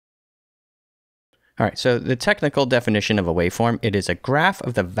All right, so the technical definition of a waveform, it is a graph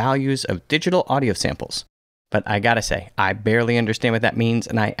of the values of digital audio samples. But I gotta say, I barely understand what that means,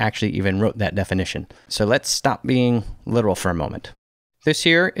 and I actually even wrote that definition. So let's stop being literal for a moment. This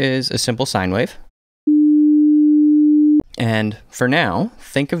here is a simple sine wave. And for now,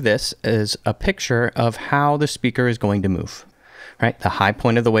 think of this as a picture of how the speaker is going to move. Right? The high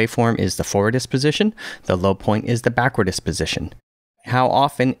point of the waveform is the forwardist position. The low point is the backwardist position. How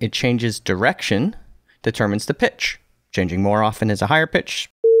often it changes direction determines the pitch. Changing more often is a higher pitch.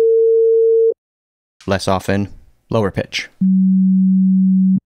 Less often, lower pitch.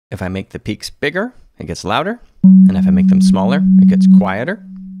 If I make the peaks bigger, it gets louder. And if I make them smaller, it gets quieter.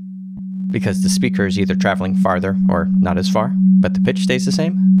 Because the speaker is either traveling farther or not as far, but the pitch stays the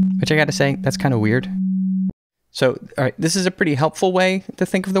same. Which I gotta say, that's kind of weird. So, all right, this is a pretty helpful way to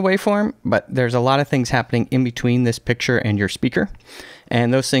think of the waveform, but there's a lot of things happening in between this picture and your speaker.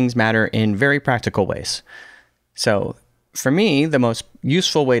 And those things matter in very practical ways. So, for me, the most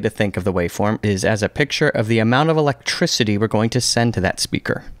useful way to think of the waveform is as a picture of the amount of electricity we're going to send to that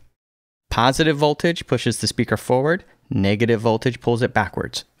speaker. Positive voltage pushes the speaker forward, negative voltage pulls it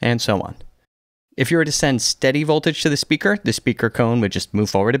backwards, and so on. If you were to send steady voltage to the speaker cone would just move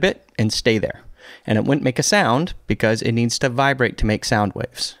forward a bit and stay there. And it wouldn't make a sound because it needs to vibrate to make sound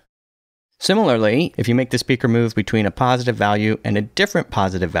waves. Similarly, if you make the speaker move between a positive value and a different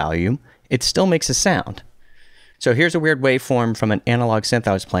positive value, it still makes a sound. So here's a weird waveform from an analog synth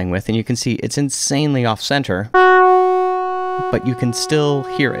I was playing with, and you can see it's insanely off-center, but you can still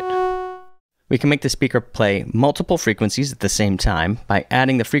hear it. We can make the speaker play multiple frequencies at the same time by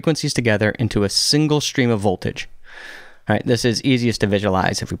adding the frequencies together into a single stream of voltage. All right, this is easiest to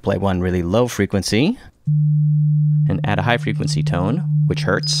visualize if we play one really low frequency and add a high frequency tone, which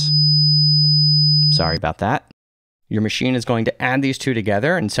hurts. Sorry about that. Your machine is going to add these two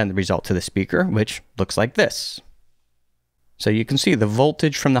together and send the result to the speaker, which looks like this. So you can see the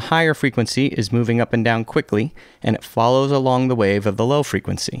voltage from the higher frequency is moving up and down quickly, and it follows along the wave of the low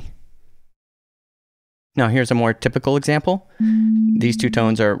frequency. Now here's a more typical example. These two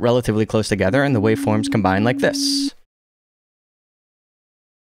tones are relatively close together, and the waveforms combine like this.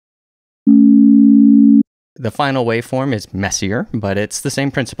 The final waveform is messier, but it's the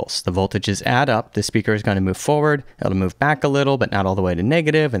same principles. The voltages add up, the speaker is going to move forward, it'll move back a little, but not all the way to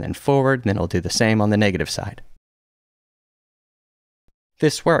negative, and then forward, and then it'll do the same on the negative side.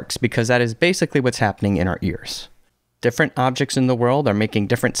 This works because that is basically what's happening in our ears. Different objects in the world are making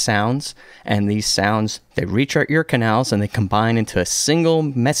different sounds, and these sounds, they reach our ear canals and they combine into a single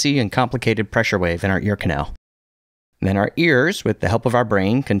messy and complicated pressure wave in our ear canal. Then our ears, with the help of our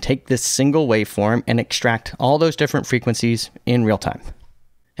brain, can take this single waveform and extract all those different frequencies in real time.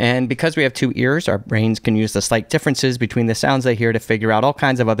 And because we have two ears, our brains can use the slight differences between the sounds they hear to figure out all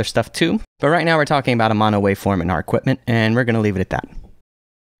kinds of other stuff too. But right now we're talking about a mono waveform in our equipment, and we're going to leave it at that.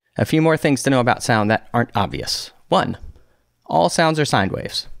 A few more things to know about sound that aren't obvious. 1. All sounds are sine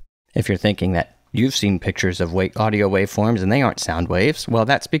waves. If you're thinking that you've seen pictures of audio waveforms and they aren't sound waves, well,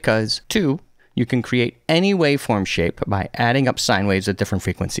 that's because 2. You can create any waveform shape by adding up sine waves at different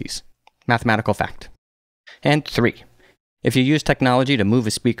frequencies. Mathematical fact. And 3. If you use technology to move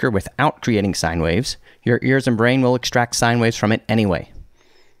a speaker without creating sine waves, your ears and brain will extract sine waves from it anyway.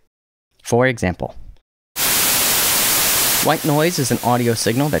 For example, white noise is an audio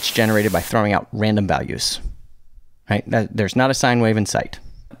signal that's generated by throwing out random values. Right? There's not a sine wave in sight.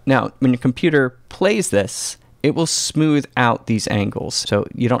 Now, when your computer plays this, it will smooth out these angles, so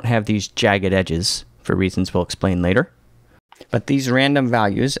you don't have these jagged edges, for reasons we'll explain later. But these random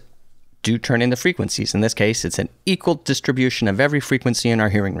values do turn into frequencies. In this case, it's an equal distribution of every frequency in our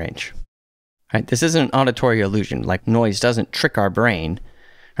hearing range. Right? This isn't an auditory illusion, like noise doesn't trick our brain.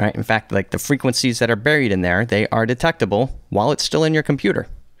 Right? In fact, like the frequencies that are buried in there, they are detectable while it's still in your computer.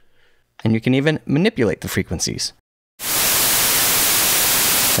 And you can even manipulate the frequencies.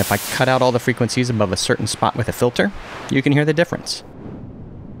 If I cut out all the frequencies above a certain spot with a filter, you can hear the difference.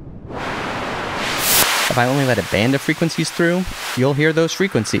 If I only let a band of frequencies through, you'll hear those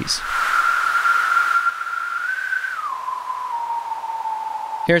frequencies.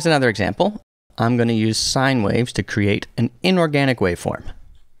 Here's another example. I'm going to use sine waves to create an inorganic waveform.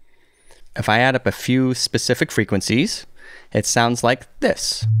 If I add up a few specific frequencies, it sounds like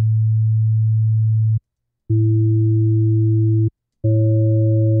this.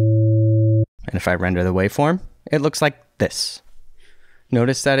 And if I render the waveform, it looks like this.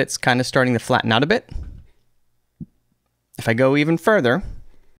 Notice that it's kind of starting to flatten out a bit. If I go even further,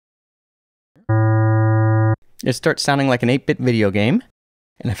 it starts sounding like an 8-bit video game.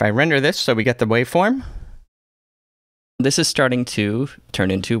 And if I render this so we get the waveform, This is starting to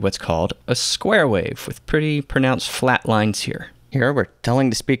turn into what's called a square wave with pretty pronounced flat lines here. Here we're telling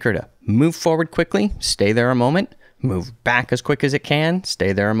the speaker to move forward quickly, stay there a moment, move back as quick as it can,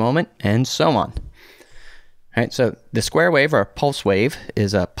 stay there a moment, and so on. All right, so the square wave or pulse wave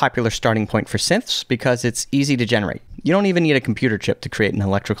is a popular starting point for synths because it's easy to generate. You don't even need a computer chip to create an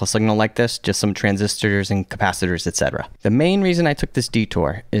electrical signal like this, just some transistors and capacitors, etc. The main reason I took this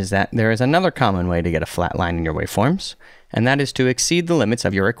detour is that there is another common way to get a flat line in your waveforms, and that is to exceed the limits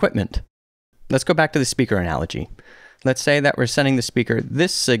of your equipment. Let's go back to the speaker analogy. Let's say that we're sending the speaker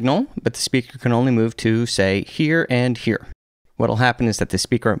this signal, but the speaker can only move to, say, here and here. What'll happen is that the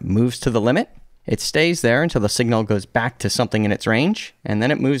speaker moves to the limit. It stays there until the signal goes back to something in its range, and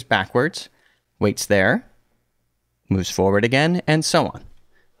then it moves backwards, waits there, moves forward again, and so on.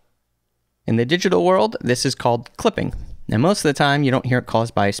 In the digital world, this is called clipping. Now, most of the time, you don't hear it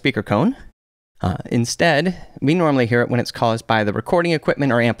caused by a speaker cone. Instead, we normally hear it when it's caused by the recording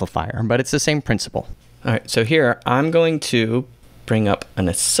equipment or amplifier, but it's the same principle. All right, so here, I'm going to bring up an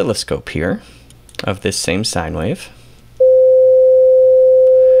oscilloscope here of this same sine wave.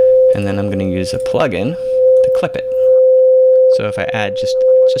 And then I'm going to use a plugin to clip it. So if I add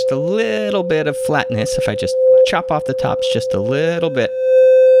just a little bit of flatness, if I just chop off the tops just a little bit,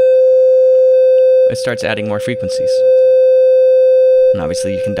 it starts adding more frequencies. And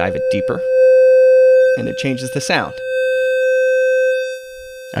obviously you can dive it deeper, and it changes the sound.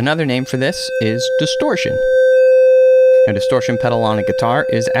 Another name for this is distortion. A distortion pedal on a guitar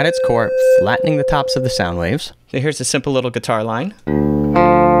is at its core flattening the tops of the sound waves. So here's a simple little guitar line.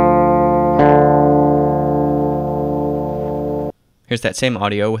 Here's that same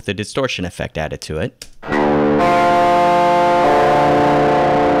audio with the distortion effect added to it.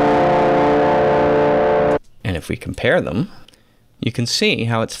 And if we compare them, you can see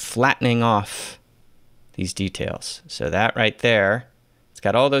how it's flattening off these details. So that right there, it's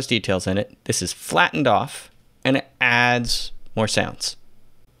got all those details in it. This is flattened off, and it adds more sounds.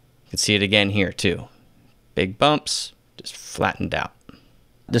 You can see it again here too. Big bumps, just flattened out.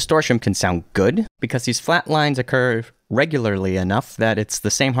 Distortion can sound good because these flat lines occur regularly enough that it's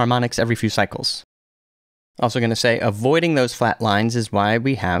the same harmonics every few cycles. Also going to say avoiding those flat lines is why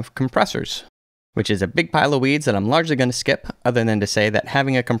we have compressors, which is a big pile of weeds that I'm largely going to skip, other than to say that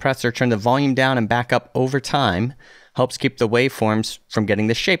having a compressor turn the volume down and back up over time helps keep the waveforms from getting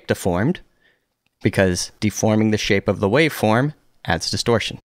the shape deformed, because deforming the shape of the waveform adds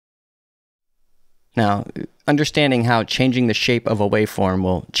distortion. Now, understanding how changing the shape of a waveform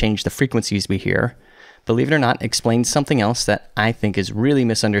will change the frequencies we hear, believe it or not, explains something else that I think is really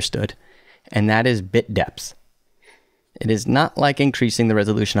misunderstood, and that is bit depth. It is not like increasing the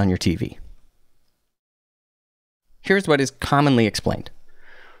resolution on your TV. Here's what is commonly explained.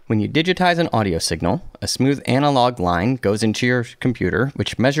 When you digitize an audio signal, a smooth analog line goes into your computer,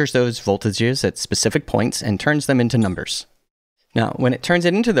 which measures those voltages at specific points and turns them into numbers. Now, when it turns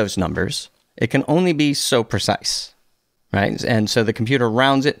it into those numbers, it can only be so precise, right? And so the computer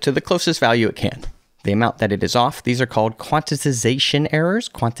rounds it to the closest value it can. The amount that it is off, these are called quantization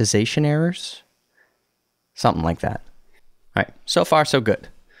errors, something like that. All right, so far so good.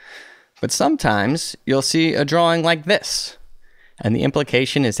 But sometimes you'll see a drawing like this, and the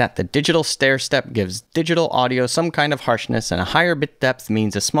implication is that the digital stair step gives digital audio some kind of harshness, and a higher bit depth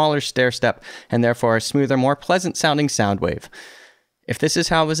means a smaller stair step, and therefore a smoother, more pleasant sounding sound wave. If this is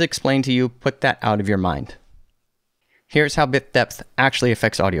how it was explained to you, put that out of your mind. Here's how bit depth actually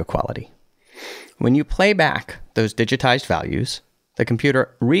affects audio quality. When you play back those digitized values, the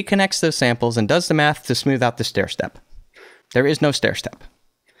computer reconnects those samples and does the math to smooth out the stair step. There is no stair step.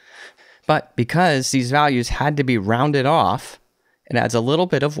 But because these values had to be rounded off, it adds a little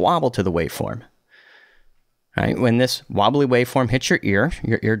bit of wobble to the waveform. Right? When this wobbly waveform hits your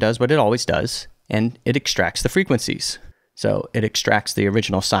ear does what it always does, and it extracts the frequencies. So it extracts the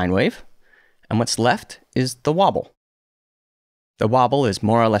original sine wave, and what's left is the wobble. The wobble is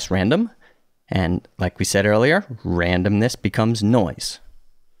more or less random, and like we said earlier, randomness becomes noise.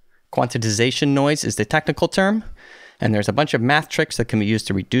 Quantization noise is the technical term, and there's a bunch of math tricks that can be used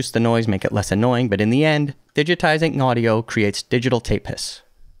to reduce the noise, make it less annoying, but in the end, digitizing audio creates digital tape hiss.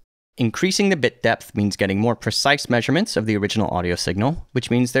 Increasing the bit depth means getting more precise measurements of the original audio signal,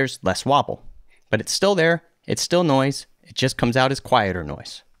 which means there's less wobble. But it's still there, it's still noise, it just comes out as quieter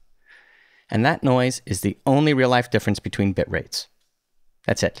noise. And that noise is the only real-life difference between bit rates.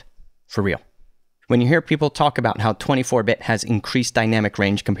 That's it, for real. When you hear people talk about how 24-bit has increased dynamic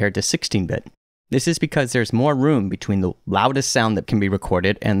range compared to 16-bit, this is because there's more room between the loudest sound that can be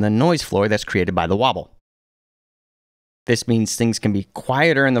recorded and the noise floor that's created by the wobble. This means things can be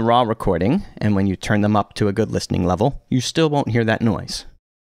quieter in the raw recording, and when you turn them up to a good listening level, you still won't hear that noise.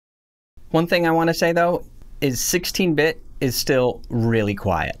 One thing I want to say though is 16-bit is still really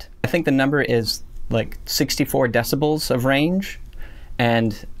quiet. I think the number is like 64 decibels of range,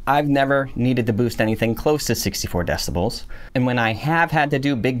 and I've never needed to boost anything close to 64 decibels. And when I have had to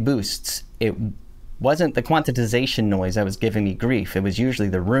do big boosts, it wasn't the quantization noise that was giving me grief. It was usually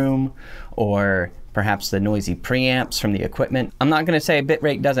the room or perhaps the noisy preamps from the equipment. I'm not going to say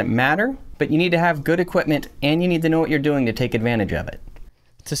bitrate doesn't matter, but you need to have good equipment and you need to know what you're doing to take advantage of it.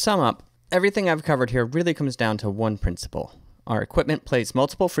 To sum up, everything I've covered here really comes down to one principle. Our equipment plays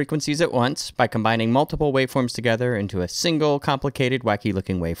multiple frequencies at once by combining multiple waveforms together into a single, complicated,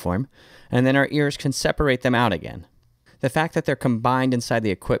 wacky-looking waveform, and then our ears can separate them out again. The fact that they're combined inside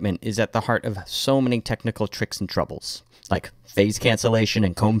the equipment is at the heart of so many technical tricks and troubles, like phase cancellation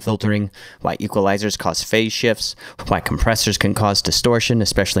and comb filtering, why equalizers cause phase shifts, why compressors can cause distortion,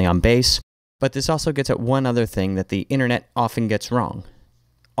 especially on bass. But this also gets at one other thing that the internet often gets wrong.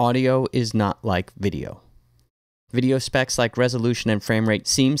 Audio is not like video. Video specs like resolution and frame rate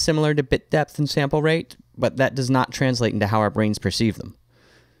seem similar to bit depth and sample rate, but that does not translate into how our brains perceive them.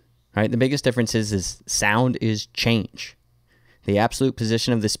 Right? The biggest difference is sound is change. The absolute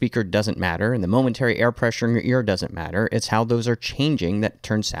position of the speaker doesn't matter, and the momentary air pressure in your ear doesn't matter. It's how those are changing that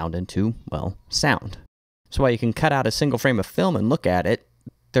turns sound into, well, sound. So while you can cut out a single frame of film and look at it,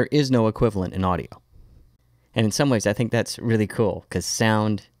 there is no equivalent in audio. And in some ways, I think that's really cool, because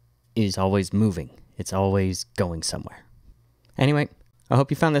sound is always moving. It's always going somewhere. Anyway, I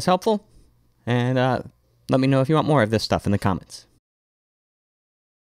hope you found this helpful, and let me know if you want more of this stuff in the comments.